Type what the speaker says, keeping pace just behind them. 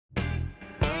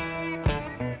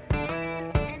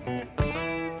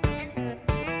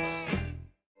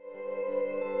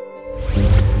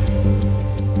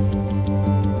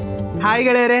Hi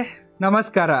ಗೆಳೆಯರೆ,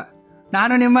 ನಮಸ್ಕಾರ.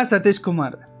 ನಾನು ನಿಮ್ಮ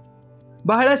ಸತೀಶ್ಕುಮಾರ್.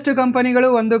 ಬಹಳಷ್ಟು ಕಂಪನಿಗಳು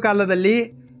ಒಂದು ಕಾಲದಲ್ಲಿ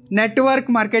ನೆಟ್ವರ್ಕ್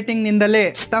ಮಾರ್ಕೆಟಿಂಗ್ನಿಂದಲೇ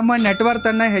ತಮ್ಮ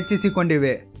ನೆಟ್ವರ್ತನ್ನು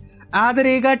ಹೆಚ್ಚಿಸಿಕೊಂಡಿವೆ. ಆದರೆ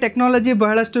ಈಗ ಟೆಕ್ನಾಲಜಿ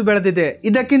ಬಹಳಷ್ಟು ಬೆಳೆದಿದೆ,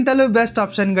 ಇದಕ್ಕಿಂತಲೂ ಬೆಸ್ಟ್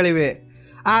ಆಪ್ಷನ್ಗಳಿವೆ.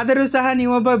 ಆದರೂ ಸಹ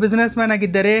ನೀವೊಬ್ಬ ಬಿಸ್ನೆಸ್ ಮ್ಯಾನ್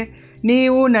ಆಗಿದ್ದರೆ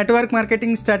ನೀವು ನೆಟ್ವರ್ಕ್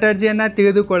ಮಾರ್ಕೆಟಿಂಗ್ ಸ್ಟ್ರಾಟಜಿಯನ್ನು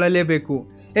ತಿಳಿದುಕೊಳ್ಳಲೇಬೇಕು,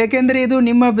 ಏಕೆಂದರೆ ಇದು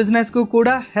ನಿಮ್ಮ ಬಿಸ್ನೆಸ್ಗೂ ಕೂಡ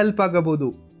ಹೆಲ್ಪ್ ಆಗಬಹುದು.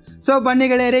 ಸೊ ಬನ್ನಿ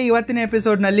ಗೆಳೆಯರೆ, ಇವತ್ತಿನ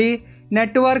ಎಪಿಸೋಡ್ನಲ್ಲಿ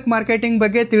ನೆಟ್ವರ್ಕ್ ಮಾರ್ಕೆಟಿಂಗ್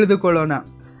ಬಗ್ಗೆ ತಿಳಿದುಕೊಳ್ಳೋಣ.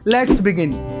 Let's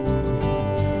begin.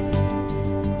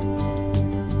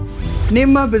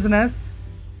 ನಿಮ್ಮ ಬಿಸ್ನೆಸ್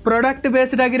ಪ್ರಾಡಕ್ಟ್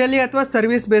ಬೇಸ್ಡ್ ಆಗಿರಲಿ ಅಥವಾ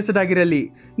ಸರ್ವಿಸ್ ಬೇಸ್ಡ್ ಆಗಿರಲಿ,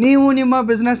 ನೀವು ನಿಮ್ಮ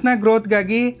ಬಿಸ್ನೆಸ್ನ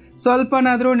ಗ್ರೋತ್ಗಾಗಿ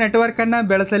ಸ್ವಲ್ಪನಾದರೂ ನೆಟ್ವರ್ಕನ್ನು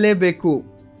ಬೆಳೆಸಲೇಬೇಕು.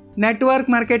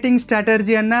 Network marketing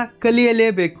ಸ್ಟ್ರಾಟಜಿಯನ್ನು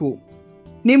ಕಲಿಯಲೇಬೇಕು.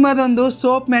 ನಿಮ್ಮದೊಂದು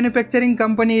soap manufacturing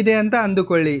company ಇದೆ ಅಂತ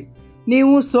ಅಂದುಕೊಳ್ಳಿ.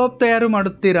 ನೀವು ಸೋಪ್ ತಯಾರು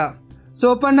ಮಾಡುತ್ತೀರಾ.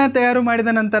 ಸೋಪನ್ನು ತಯಾರು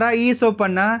ಮಾಡಿದ ನಂತರ ಈ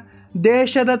ಸೋಪನ್ನು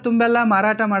ದೇಶದ ತುಂಬೆಲ್ಲ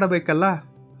ಮಾರಾಟ ಮಾಡಬೇಕಲ್ಲ.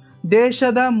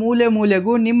 ದೇಶದ ಮೂಲೆ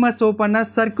ಮೂಲೆಗೂ ನಿಮ್ಮ ಸೋಪನ್ನು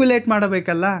ಸರ್ಕ್ಯುಲೇಟ್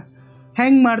ಮಾಡಬೇಕಲ್ಲ.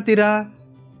 ಹೆಂಗೆ ಮಾಡ್ತೀರಾ?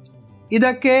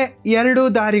 ಇದಕ್ಕೆ ಎರಡು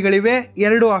ದಾರಿಗಳಿವೆ,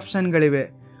 ಎರಡು ಆಪ್ಷನ್ಗಳಿವೆ.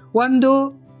 ಒಂದು,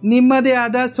 ನಿಮ್ಮದೇ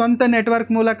ಆದ ಸ್ವಂತ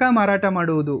ನೆಟ್ವರ್ಕ್ ಮೂಲಕ ಮಾರಾಟ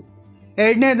ಮಾಡುವುದು.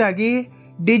 ಎರಡನೇದಾಗಿ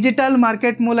ಡಿಜಿಟಲ್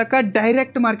ಮಾರ್ಕೆಟ್ ಮೂಲಕ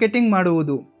ಡೈರೆಕ್ಟ್ ಮಾರ್ಕೆಟಿಂಗ್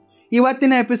ಮಾಡುವುದು.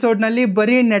 ಇವತ್ತಿನ ಎಪಿಸೋಡ್ನಲ್ಲಿ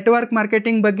ಬರೀ ನೆಟ್ವರ್ಕ್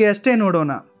ಮಾರ್ಕೆಟಿಂಗ್ ಬಗ್ಗೆ ಅಷ್ಟೇ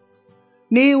ನೋಡೋಣ.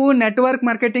 ನೀವು ನೆಟ್ವರ್ಕ್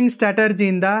ಮಾರ್ಕೆಟಿಂಗ್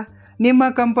ಸ್ಟ್ರಾಟಜಿಯಿಂದ ನಿಮ್ಮ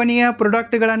ಕಂಪನಿಯ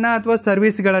ಪ್ರಾಡಕ್ಟ್ಗಳನ್ನು ಅಥವಾ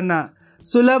ಸರ್ವಿಸ್ಗಳನ್ನು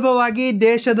ಸುಲಭವಾಗಿ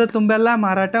ದೇಶದ ತುಂಬೆಲ್ಲ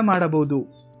ಮಾರಾಟ ಮಾಡಬಹುದು.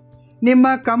 ನಿಮ್ಮ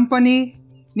ಕಂಪನಿ,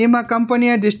 ನಿಮ್ಮ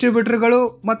ಕಂಪನಿಯ ಡಿಸ್ಟ್ರಿಬ್ಯೂಟರ್ಗಳು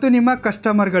ಮತ್ತು ನಿಮ್ಮ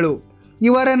ಕಸ್ಟಮರ್ಗಳು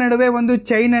ಇವರ ನಡುವೆ ಒಂದು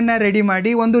ಚೈನನ್ನು ರೆಡಿ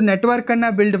ಮಾಡಿ, ಒಂದು ನೆಟ್ವರ್ಕನ್ನು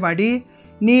ಬಿಲ್ಡ್ ಮಾಡಿ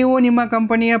ನೀವು ನಿಮ್ಮ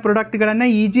ಕಂಪನಿಯ ಪ್ರಾಡಕ್ಟ್ಗಳನ್ನು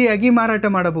ಈಸಿಯಾಗಿ ಮಾರಾಟ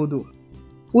ಮಾಡಬಹುದು.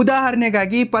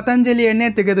 ಉದಾಹರಣೆಗಾಗಿ ಪತಂಜಲಿ ಎಣ್ಣೆ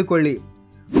ತೆಗೆದುಕೊಳ್ಳಿ.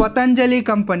 ಪತಂಜಲಿ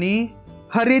ಕಂಪನಿ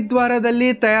ಹರಿದ್ವಾರದಲ್ಲಿ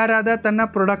ತಯಾರಾದ ತನ್ನ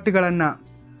ಪ್ರಾಡಕ್ಟ್ಗಳನ್ನು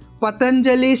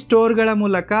ಪತಂಜಲಿ ಸ್ಟೋರ್ಗಳ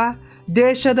ಮೂಲಕ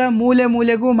ದೇಶದ ಮೂಲೆ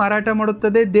ಮೂಲೆಗೂ ಮಾರಾಟ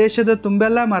ಮಾಡುತ್ತದೆ, ದೇಶದ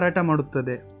ತುಂಬೆಲ್ಲ ಮಾರಾಟ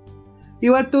ಮಾಡುತ್ತದೆ.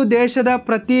 ಇವತ್ತು ದೇಶದ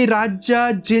ಪ್ರತಿ ರಾಜ್ಯ,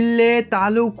 ಜಿಲ್ಲೆ,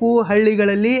 ತಾಲೂಕು,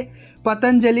 ಹಳ್ಳಿಗಳಲ್ಲಿ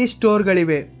ಪತಂಜಲಿ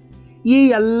ಸ್ಟೋರ್ಗಳಿವೆ. ಈ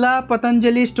ಎಲ್ಲ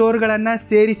ಪತಂಜಲಿ ಸ್ಟೋರ್ಗಳನ್ನು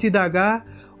ಸೇರಿಸಿದಾಗ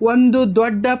ಒಂದು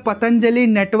ದೊಡ್ಡ ಪತಂಜಲಿ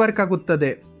ನೆಟ್ವರ್ಕ್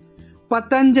ಆಗುತ್ತದೆ.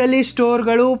 ಪತಂಜಲಿ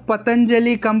ಸ್ಟೋರ್ಗಳು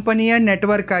ಪತಂಜಲಿ ಕಂಪನಿಯ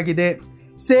ನೆಟ್ವರ್ಕ್ ಆಗಿದೆ,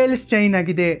 ಸೇಲ್ಸ್ ಚೈನ್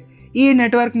ಆಗಿದೆ. ಈ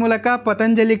ನೆಟ್ವರ್ಕ್ ಮೂಲಕ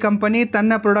ಪತಂಜಲಿ ಕಂಪನಿ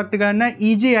ತನ್ನ ಪ್ರಾಡಕ್ಟ್ಗಳನ್ನು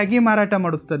ಈಸಿಯಾಗಿ ಮಾರಾಟ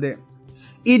ಮಾಡುತ್ತದೆ.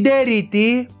 ಇದೇ ರೀತಿ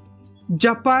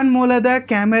ಜಪಾನ್ ಮೂಲದ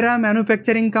ಕ್ಯಾಮೆರಾ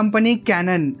ಮ್ಯಾನುಫ್ಯಾಕ್ಚರಿಂಗ್ ಕಂಪನಿ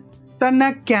ಕ್ಯಾನನ್ ತನ್ನ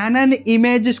ಕ್ಯಾನನ್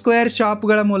ಇಮೇಜ್ ಸ್ಕ್ವೇರ್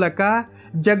ಶಾಪ್ಗಳ ಮೂಲಕ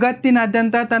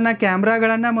ಜಗತ್ತಿನಾದ್ಯಂತ ತನ್ನ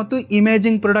ಕ್ಯಾಮ್ರಾಗಳನ್ನು ಮತ್ತು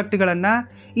ಇಮೇಜಿಂಗ್ ಪ್ರಾಡಕ್ಟ್ಗಳನ್ನು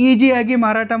ಈಸಿಯಾಗಿ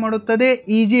ಮಾರಾಟ ಮಾಡುತ್ತದೆ,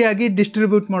 ಈಸಿಯಾಗಿ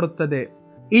ಡಿಸ್ಟ್ರಿಬ್ಯೂಟ್ ಮಾಡುತ್ತದೆ.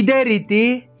 ಇದೇ ರೀತಿ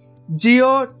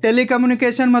ಜಿಯೋ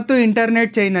ಟೆಲಿಕಮ್ಯುನಿಕೇಷನ್ ಮತ್ತು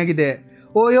ಇಂಟರ್ನೆಟ್ ಚೈನ್ ಆಗಿದೆ.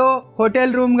 ಓಯೋ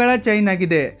ಹೋಟೆಲ್ ರೂಮ್ಗಳ ಚೈನ್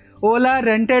ಆಗಿದೆ. ಓಲಾ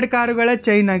ರೆಂಟೆಡ್ ಕಾರುಗಳ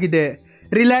ಚೈನ್ ಆಗಿದೆ.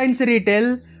 ರಿಲಯನ್ಸ್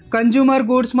ರಿಟೇಲ್ ಕನ್ಸ್ಯೂಮರ್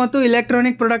ಗೂಡ್ಸ್ ಮತ್ತು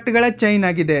ಇಲೆಕ್ಟ್ರಾನಿಕ್ ಪ್ರಾಡಕ್ಟ್ಗಳ ಚೈನ್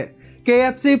ಆಗಿದೆ.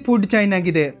 KFC ಫುಡ್ ಚೈನ್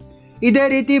ಆಗಿದೆ. ಇದೇ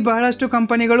ರೀತಿ ಬಹಳಷ್ಟು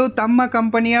ಕಂಪನಿಗಳು ತಮ್ಮ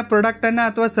ಕಂಪನಿಯ ಪ್ರಾಡಕ್ಟನ್ನು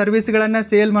ಅಥವಾ ಸರ್ವಿಸ್ಗಳನ್ನು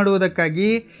ಸೇಲ್ ಮಾಡುವುದಕ್ಕಾಗಿ,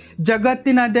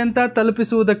 ಜಗತ್ತಿನಾದ್ಯಂತ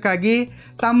ತಲುಪಿಸುವುದಕ್ಕಾಗಿ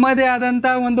ತಮ್ಮದೇ ಆದಂಥ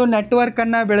ಒಂದು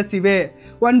ನೆಟ್ವರ್ಕನ್ನು ಬೆಳೆಸಿವೆ,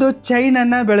 ಒಂದು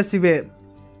ಚೈನನ್ನು ಬೆಳೆಸಿವೆ.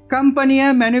 ಕಂಪನಿಯ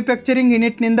ಮ್ಯಾನುಫ್ಯಾಕ್ಚರಿಂಗ್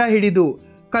ಯೂನಿಟ್ನಿಂದ ಹಿಡಿದು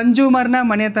ಕನ್ಸ್ಯೂಮರ್ನ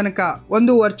ಮನೆ ತನಕ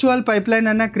ಒಂದು ವರ್ಚುವಲ್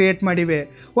ಪೈಪ್ಲೈನನ್ನು ಕ್ರಿಯೇಟ್ ಮಾಡಿವೆ,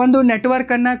 ಒಂದು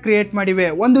ನೆಟ್ವರ್ಕನ್ನು ಕ್ರಿಯೇಟ್ ಮಾಡಿವೆ,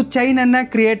 ಒಂದು ಚೈನನ್ನು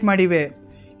ಕ್ರಿಯೇಟ್ ಮಾಡಿವೆ.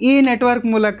 ಈ ನೆಟ್ವರ್ಕ್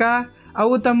ಮೂಲಕ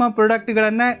ಅವು ತಮ್ಮ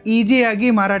ಪ್ರಾಡಕ್ಟ್ಗಳನ್ನು ಈಸಿಯಾಗಿ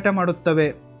ಮಾರಾಟ ಮಾಡುತ್ತವೆ.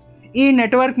 ಈ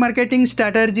ನೆಟ್ವರ್ಕ್ ಮಾರ್ಕೆಟಿಂಗ್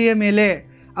ಸ್ಟ್ರಾಟಜಿಯ ಮೇಲೆ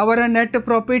ಅವರ ನೆಟ್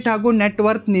ಪ್ರಾಫಿಟ್ ಹಾಗೂ ನೆಟ್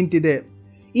ವರ್ತ್ ನಿಂತಿದೆ.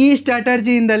 ಈ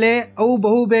ಸ್ಟ್ರಾಟಜಿಯಿಂದಲೇ ಅವು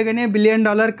ಬಹುಬೇಗನೆ $1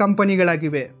 ಬಿಲಿಯನ್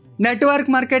ಕಂಪನಿಗಳಾಗಿವೆ. ನೆಟ್ವರ್ಕ್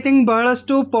ಮಾರ್ಕೆಟಿಂಗ್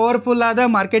ಬಹಳಷ್ಟು ಪವರ್ಫುಲ್ ಆದ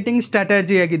ಮಾರ್ಕೆಟಿಂಗ್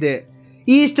ಸ್ಟ್ರಾಟಜಿಯಾಗಿದೆ.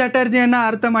 ಈ ಸ್ಟ್ರಾಟಜಿಯನ್ನು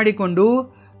ಅರ್ಥ ಮಾಡಿಕೊಂಡು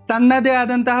ತನ್ನದೇ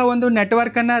ಆದಂತಹ ಒಂದು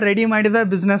ನೆಟ್ವರ್ಕನ್ನು ರೆಡಿ ಮಾಡಿದ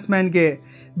ಬಿಸ್ನೆಸ್ ಮ್ಯಾನ್ಗೆ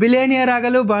ಬಿಲಿಯನಿಯರ್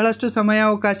ಆಗಲು ಬಹಳಷ್ಟು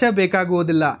ಸಮಯಾವಕಾಶ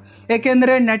ಬೇಕಾಗುವುದಿಲ್ಲ,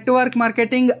 ಏಕೆಂದರೆ ನೆಟ್ವರ್ಕ್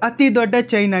ಮಾರ್ಕೆಟಿಂಗ್ ಅತಿ ದೊಡ್ಡ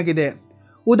ಚೈನ್ ಆಗಿದೆ.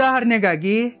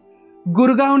 ಉದಾಹರಣೆಗಾಗಿ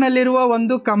ಗುರ್ಗಾಂವ್ನಲ್ಲಿರುವ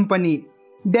ಒಂದು ಕಂಪನಿ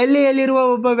ಡೆಲ್ಲಿಯಲ್ಲಿರುವ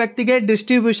ಒಬ್ಬ ವ್ಯಕ್ತಿಗೆ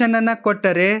ಡಿಸ್ಟ್ರಿಬ್ಯೂಷನನ್ನು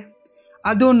ಕೊಟ್ಟರೆ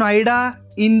ಅದು ನೋಯ್ಡಾ,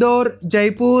 ಇಂದೋರ್,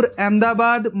 ಜೈಪುರ್,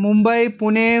 ಅಹಮದಾಬಾದ್, ಮುಂಬೈ,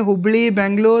 ಪುಣೆ, ಹುಬ್ಳಿ,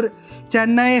 ಬೆಂಗಳೂರು,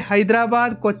 ಚೆನ್ನೈ,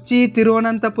 ಹೈದರಾಬಾದ್, ಕೊಚ್ಚಿ,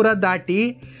 ತಿರುವನಂತಪುರ ದಾಟಿ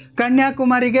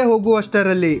ಕನ್ಯಾಕುಮಾರಿಗೆ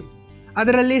ಹೋಗುವಷ್ಟರಲ್ಲಿ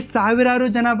ಅದರಲ್ಲಿ ಸಾವಿರಾರು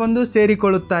ಜನ ಬಂದು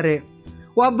ಸೇರಿಕೊಳ್ಳುತ್ತಾರೆ.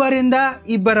 ಒಬ್ಬರಿಂದ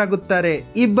ಇಬ್ಬರಾಗುತ್ತಾರೆ,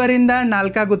 ಇಬ್ಬರಿಂದ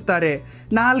 4 ಆಗುತ್ತಾರೆ,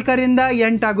 4ರಿಂದ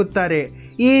 8 ಆಗುತ್ತಾರೆ.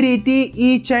 ಈ ರೀತಿ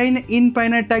ಈ ಚೈನ್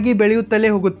ಇನ್ಫೈನೈಟ್ ಆಗಿ ಬೆಳೆಯುತ್ತಲೇ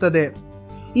ಹೋಗುತ್ತದೆ.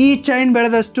 ಈ ಚೈನ್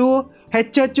ಬೆಳೆದಷ್ಟು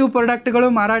ಹೆಚ್ಚೆಚ್ಚು ಪ್ರಾಡಕ್ಟ್ಗಳು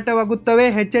ಮಾರಾಟವಾಗುತ್ತವೆ,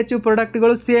 ಹೆಚ್ಚೆಚ್ಚು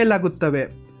ಪ್ರಾಡಕ್ಟ್ಗಳು ಸೇಲ್ ಆಗುತ್ತವೆ.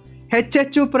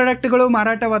 ಹೆಚ್ಚೆಚ್ಚು ಪ್ರಾಡಕ್ಟ್ಗಳು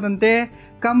ಮಾರಾಟವಾದಂತೆ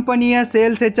ಕಂಪನಿಯ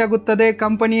ಸೇಲ್ಸ್ ಹೆಚ್ಚಾಗುತ್ತದೆ,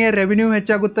 ಕಂಪನಿಯ ರೆವಿನ್ಯೂ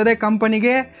ಹೆಚ್ಚಾಗುತ್ತದೆ,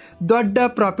 ಕಂಪನಿಗೆ ದೊಡ್ಡ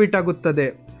ಪ್ರಾಫಿಟ್ ಆಗುತ್ತದೆ.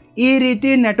 ಈ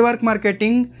ರೀತಿ ನೆಟ್ವರ್ಕ್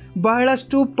ಮಾರ್ಕೆಟಿಂಗ್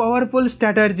ಬಹಳಷ್ಟು ಪವರ್ಫುಲ್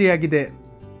ಸ್ಟ್ರಾಟಜಿಯಾಗಿದೆ.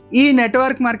 ಈ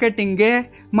network ಮಾರ್ಕೆಟಿಂಗ್ಗೆ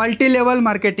multi level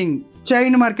marketing,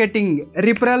 chain marketing,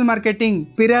 ರಿಫರಲ್ marketing,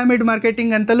 pyramid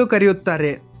marketing ಅಂತಲೂ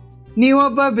ಕರೆಯುತ್ತಾರೆ.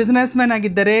 ನೀವೊಬ್ಬ ಬಿಸ್ನೆಸ್ ಮ್ಯಾನ್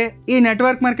ಆಗಿದ್ದರೆ ಈ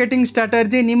ನೆಟ್ವರ್ಕ್ ಮಾರ್ಕೆಟಿಂಗ್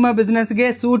ಸ್ಟ್ರಾಟರ್ಜಿ ನಿಮ್ಮ ಬಿಸ್ನೆಸ್ಗೆ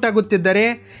ಸೂಟ್ ಆಗುತ್ತಿದ್ದರೆ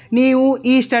ನೀವು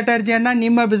ಈ ಸ್ಟ್ರಾಟರ್ಜಿಯನ್ನು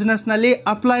ನಿಮ್ಮ ಬಿಸ್ನೆಸ್ನಲ್ಲಿ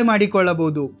ಅಪ್ಲೈ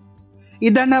ಮಾಡಿಕೊಳ್ಳಬಹುದು.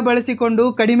 ಇದನ್ನು ಬಳಸಿಕೊಂಡು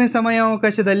ಕಡಿಮೆ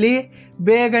ಸಮಯಾವಕಾಶದಲ್ಲಿ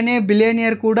ಬೇಗನೆ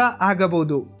ಬಿಲಿಯನಿಯರ್ ಕೂಡ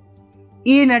ಆಗಬಹುದು.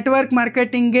 ಈ ನೆಟ್ವರ್ಕ್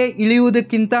ಮಾರ್ಕೆಟಿಂಗ್ಗೆ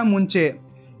ಇಳಿಯುವುದಕ್ಕಿಂತ ಮುಂಚೆ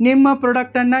ನಿಮ್ಮ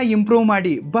ಪ್ರಾಡಕ್ಟನ್ನು ಇಂಪ್ರೂವ್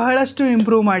ಮಾಡಿ, ಬಹಳಷ್ಟು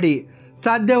ಇಂಪ್ರೂವ್ ಮಾಡಿ,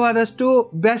 ಸಾಧ್ಯವಾದಷ್ಟು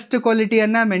ಬೆಸ್ಟ್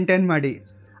ಕ್ವಾಲಿಟಿಯನ್ನು ಮೇಂಟೈನ್ ಮಾಡಿ.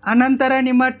 ಅನಂತರ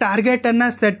ನಿಮ್ಮ ಟಾರ್ಗೆಟನ್ನು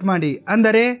ಸೆಟ್ ಮಾಡಿ.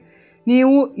 ಅಂದರೆ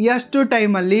ನೀವು ಎಷ್ಟು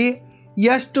ಟೈಮಲ್ಲಿ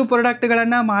ಎಷ್ಟು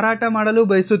ಪ್ರಾಡಕ್ಟ್ಗಳನ್ನು ಮಾರಾಟ ಮಾಡಲು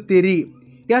ಬಯಸುತ್ತೀರಿ,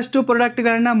 ಎಷ್ಟು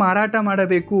ಪ್ರಾಡಕ್ಟ್ಗಳನ್ನು ಮಾರಾಟ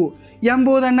ಮಾಡಬೇಕು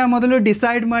ಎಂಬುದನ್ನು ಮೊದಲು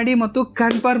ಡಿಸೈಡ್ ಮಾಡಿ ಮತ್ತು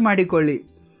ಕನ್ಫರ್ಮ್ ಮಾಡಿಕೊಳ್ಳಿ.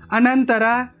 ಅನಂತರ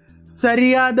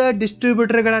ಸರಿಯಾದ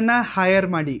ಡಿಸ್ಟ್ರಿಬ್ಯೂಟರ್ಗಳನ್ನು ಹೈರ್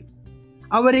ಮಾಡಿ,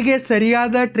 ಅವರಿಗೆ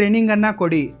ಸರಿಯಾದ ಟ್ರೈನಿಂಗನ್ನು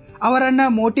ಕೊಡಿ, ಅವರನ್ನು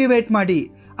ಮೋಟಿವೇಟ್ ಮಾಡಿ,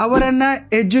 ಅವರನ್ನು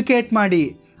ಎಜುಕೇಟ್ ಮಾಡಿ,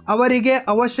 ಅವರಿಗೆ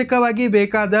ಅವಶ್ಯಕವಾಗಿ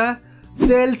ಬೇಕಾದ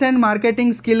sales and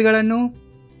marketing ಸ್ಕಿಲ್ಗಳನ್ನು,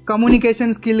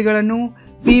 communication ಸ್ಕಿಲ್ಗಳನ್ನು,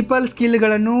 people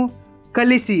ಸ್ಕಿಲ್ಗಳನ್ನು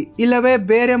ಕಲಿಸಿ. ಇಲ್ಲವೇ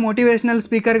ಬೇರೆ ಮೋಟಿವೇಶ್ನಲ್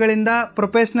ಸ್ಪೀಕರ್ಗಳಿಂದ,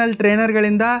 ಪ್ರೊಫೆಷ್ನಲ್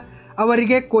ಟ್ರೈನರ್ಗಳಿಂದ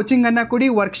ಅವರಿಗೆ ಕೋಚಿಂಗನ್ನು ಕೊಡಿ,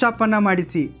 ವರ್ಕ್ಶಾಪನ್ನು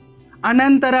ಮಾಡಿಸಿ.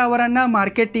 ಅನಂತರ ಅವರನ್ನು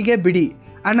ಮಾರ್ಕೆಟಿಗೆ ಬಿಡಿ.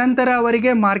 ಅನಂತರ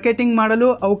ಅವರಿಗೆ ಮಾರ್ಕೆಟಿಂಗ್ ಮಾಡಲು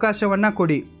ಅವಕಾಶವನ್ನು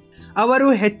ಕೊಡಿ. ಅವರು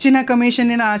ಹೆಚ್ಚಿನ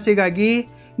ಕಮಿಷನ್ನಿನ ಆಸೆಗಾಗಿ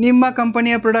ನಿಮ್ಮ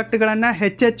ಕಂಪನಿಯ ಪ್ರಾಡಕ್ಟ್ಗಳನ್ನು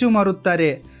ಹೆಚ್ಚೆಚ್ಚು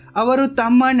ಮಾರುತ್ತಾರೆ. ಅವರು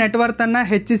ತಮ್ಮ ನೆಟ್ವರ್ತನ್ನು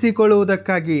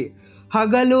ಹೆಚ್ಚಿಸಿಕೊಳ್ಳುವುದಕ್ಕಾಗಿ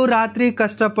ಹಗಲು ರಾತ್ರಿ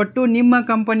ಕಷ್ಟಪಟ್ಟು ನಿಮ್ಮ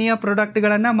ಕಂಪನಿಯ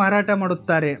ಪ್ರಾಡಕ್ಟ್ಗಳನ್ನು ಮಾರಾಟ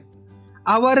ಮಾಡುತ್ತಾರೆ.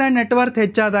 ಅವರ ನೆಟ್ವರ್ತ್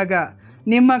ಹೆಚ್ಚಾದಾಗ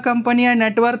ನಿಮ್ಮ ಕಂಪನಿಯ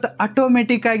ನೆಟ್ವರ್ತ್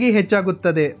ಆಟೋಮೆಟಿಕ್ಕಾಗಿ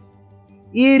ಹೆಚ್ಚಾಗುತ್ತದೆ.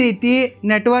 ಈ ರೀತಿ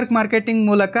ನೆಟ್ವರ್ಕ್ ಮಾರ್ಕೆಟಿಂಗ್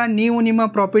ಮೂಲಕ ನೀವು ನಿಮ್ಮ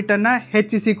ಪ್ರಾಫಿಟನ್ನು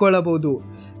ಹೆಚ್ಚಿಸಿಕೊಳ್ಳಬಹುದು.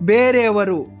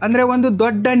 ಬೇರೆಯವರು ಅಂದರೆ ಒಂದು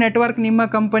ದೊಡ್ಡ ನೆಟ್ವರ್ಕ್ ನಿಮ್ಮ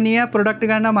ಕಂಪನಿಯ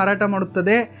ಪ್ರಾಡಕ್ಟ್ಗಳನ್ನು ಮಾರಾಟ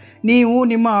ಮಾಡುತ್ತದೆ. ನೀವು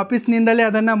ನಿಮ್ಮ ಆಫೀಸ್ನಿಂದಲೇ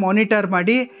ಅದನ್ನು ಮಾನಿಟರ್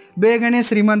ಮಾಡಿ ಬೇಗನೆ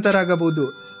ಶ್ರೀಮಂತರಾಗಬಹುದು,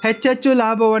 ಹೆಚ್ಚೆಚ್ಚು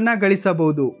ಲಾಭವನ್ನು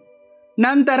ಗಳಿಸಬಹುದು.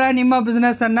 ನಂತರ ನಿಮ್ಮ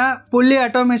ಬಿಸ್ನೆಸ್ಸನ್ನು ಫುಲ್ಲಿ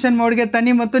ಆಟೋಮೇಷನ್ ಮೋಡ್ಗೆ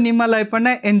ತನ್ನಿ ಮತ್ತು ನಿಮ್ಮ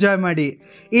ಲೈಫನ್ನು ಎಂಜಾಯ್ ಮಾಡಿ.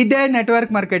 ಇದೇ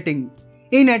ನೆಟ್ವರ್ಕ್ ಮಾರ್ಕೆಟಿಂಗ್.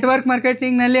 ಈ ನೆಟ್ವರ್ಕ್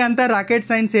ಮಾರ್ಕೆಟಿಂಗ್ನಲ್ಲಿ ಅಂಥ ರಾಕೆಟ್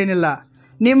ಸೈನ್ಸ್ ಏನಿಲ್ಲ.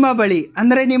 ನಿಮ್ಮ ಬಳಿ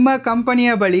ಅಂದರೆ ನಿಮ್ಮ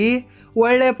ಕಂಪನಿಯ ಬಳಿ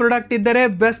ಒಳ್ಳೆ ಪ್ರಾಡಕ್ಟ್ ಇದ್ದರೆ,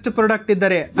 ಬೆಸ್ಟ್ ಪ್ರಾಡಕ್ಟ್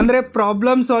ಇದ್ದರೆ, ಅಂದರೆ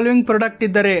ಪ್ರಾಬ್ಲಮ್ ಸಾಲ್ವಿಂಗ್ ಪ್ರಾಡಕ್ಟ್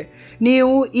ಇದ್ದರೆ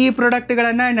ನೀವು ಈ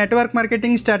ಪ್ರಾಡಕ್ಟ್ಗಳನ್ನು ನೆಟ್ವರ್ಕ್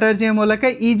ಮಾರ್ಕೆಟಿಂಗ್ ಸ್ಟ್ರಾಟರ್ಜಿಯ ಮೂಲಕ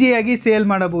ಈಸಿಯಾಗಿ ಸೇಲ್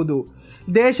ಮಾಡಬಹುದು.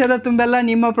 ದೇಶದ ತುಂಬೆಲ್ಲ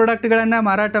ನಿಮ್ಮ ಪ್ರಾಡಕ್ಟ್ಗಳನ್ನು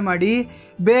ಮಾರಾಟ ಮಾಡಿ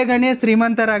ಬೇಗನೆ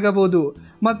ಶ್ರೀಮಂತರಾಗಬಹುದು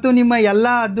ಮತ್ತು ನಿಮ್ಮ ಎಲ್ಲ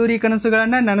ಅದ್ದೂರಿ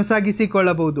ಕನಸುಗಳನ್ನು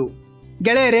ನನಸಾಗಿಸಿಕೊಳ್ಳಬಹುದು.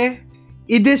 ಗೆಳೆಯರೇ,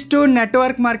 ಇದಿಷ್ಟು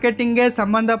ನೆಟ್ವರ್ಕ್ ಮಾರ್ಕೆಟಿಂಗ್ಗೆ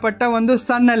ಸಂಬಂಧಪಟ್ಟ ಒಂದು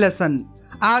ಸಣ್ಣ ಲೆಸನ್.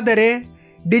 ಆದರೆ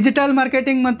ಡಿಜಿಟಲ್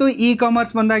ಮಾರ್ಕೆಟಿಂಗ್ ಮತ್ತು ಇ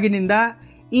ಕಾಮರ್ಸ್ ಬಂದಾಗಿನಿಂದ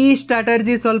ಈ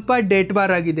ಸ್ಟ್ರಾಟರ್ಜಿ ಸ್ವಲ್ಪ ಡೇಟ್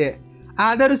ಬಾರ್ ಆಗಿದೆ.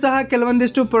 ಆದರೂ ಸಹ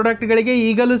ಕೆಲವೊಂದಿಷ್ಟು ಪ್ರಾಡಕ್ಟ್ಗಳಿಗೆ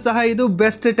ಈಗಲೂ ಸಹ ಇದು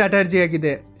ಬೆಸ್ಟ್ ಸ್ಟ್ರಾಟರ್ಜಿ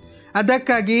ಆಗಿದೆ.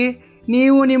 ಅದಕ್ಕಾಗಿ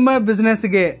ನೀವು ನಿಮ್ಮ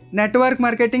ಬಿಸ್ನೆಸ್ಗೆ ನೆಟ್ವರ್ಕ್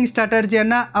ಮಾರ್ಕೆಟಿಂಗ್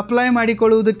ಸ್ಟ್ರಾಟರ್ಜಿಯನ್ನು ಅಪ್ಲೈ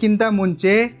ಮಾಡಿಕೊಳ್ಳುವುದಕ್ಕಿಂತ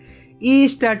ಮುಂಚೆ ಈ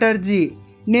ಸ್ಟ್ರಾಟರ್ಜಿ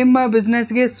ನಿಮ್ಮ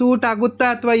ಬಿಸ್ನೆಸ್ಗೆ ಸೂಟ್ ಆಗುತ್ತಾ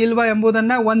ಅಥವಾ ಇಲ್ವಾ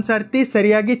ಎಂಬುದನ್ನು ಒಂದು ಸರ್ತಿ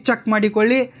ಸರಿಯಾಗಿ ಚೆಕ್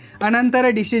ಮಾಡಿಕೊಳ್ಳಿ. ಅನಂತರ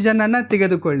ಡಿಸಿಷನನ್ನು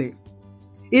ತೆಗೆದುಕೊಳ್ಳಿ.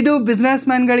 ಇದು ಬಿಸ್ನೆಸ್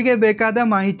ಮ್ಯಾನ್ಗಳಿಗೆ ಬೇಕಾದ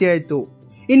ಮಾಹಿತಿ ಆಯಿತು.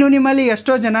 ಇನ್ನು ನಿಮ್ಮಲ್ಲಿ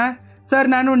ಎಷ್ಟೋ ಜನ, ಸರ್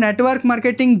ನಾನು ನೆಟ್ವರ್ಕ್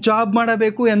ಮಾರ್ಕೆಟಿಂಗ್ ಜಾಬ್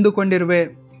ಮಾಡಬೇಕು ಎಂದುಕೊಂಡಿರುವೆ,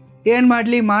 ಏನು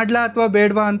ಮಾಡಲಾ ಅಥವಾ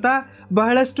ಬೇಡವಾ ಅಂತ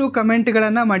ಬಹಳಷ್ಟು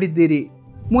ಕಮೆಂಟ್ಗಳನ್ನು ಮಾಡಿದ್ದೀರಿ.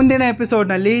 ಮುಂದಿನ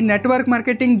ಎಪಿಸೋಡ್ನಲ್ಲಿ ನೆಟ್ವರ್ಕ್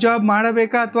ಮಾರ್ಕೆಟಿಂಗ್ ಜಾಬ್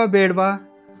ಮಾಡಬೇಕಾ ಅಥವಾ ಬೇಡವಾ,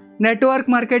 ನೆಟ್ವರ್ಕ್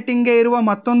ಮಾರ್ಕೆಟಿಂಗ್ಗೆ ಇರುವ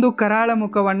ಮತ್ತೊಂದು ಕರಾಳ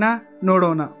ಮುಖವನ್ನು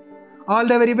ನೋಡೋಣ. All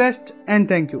the very best and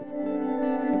thank you.